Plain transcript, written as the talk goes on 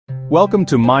Welcome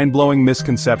to Mind-Blowing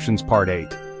Misconceptions Part 8.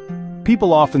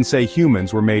 People often say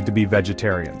humans were made to be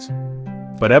vegetarians.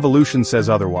 But evolution says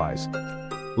otherwise.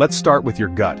 Let's start with your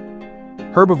gut.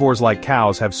 Herbivores like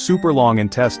cows have super long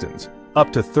intestines,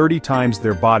 up to 30 times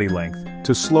their body length,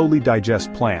 to slowly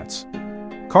digest plants.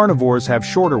 Carnivores have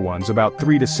shorter ones, about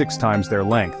 3 to 6 times their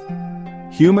length.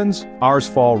 Humans, ours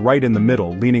fall right in the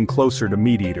middle, leaning closer to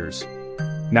meat eaters.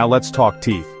 Now let's talk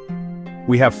teeth.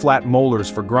 We have flat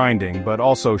molars for grinding, but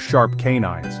also sharp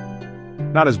canines.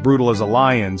 Not as brutal as a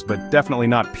lion's, but definitely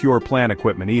not pure plant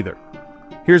equipment either.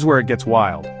 Here's where it gets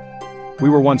wild. We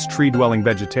were once tree-dwelling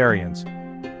vegetarians.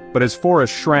 But as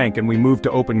forests shrank and we moved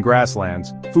to open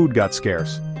grasslands, food got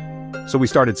scarce. So we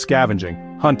started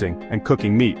scavenging, hunting, and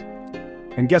cooking meat.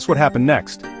 And guess what happened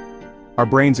next? Our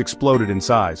brains exploded in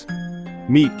size.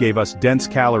 Meat gave us dense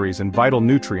calories and vital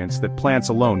nutrients that plants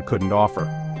alone couldn't offer.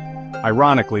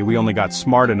 Ironically, we only got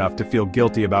smart enough to feel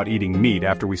guilty about eating meat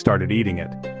after we started eating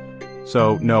it.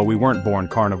 So, no, we weren't born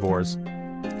carnivores.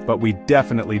 But we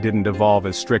definitely didn't evolve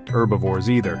as strict herbivores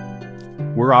either.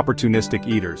 We're opportunistic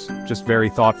eaters, just very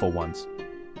thoughtful ones.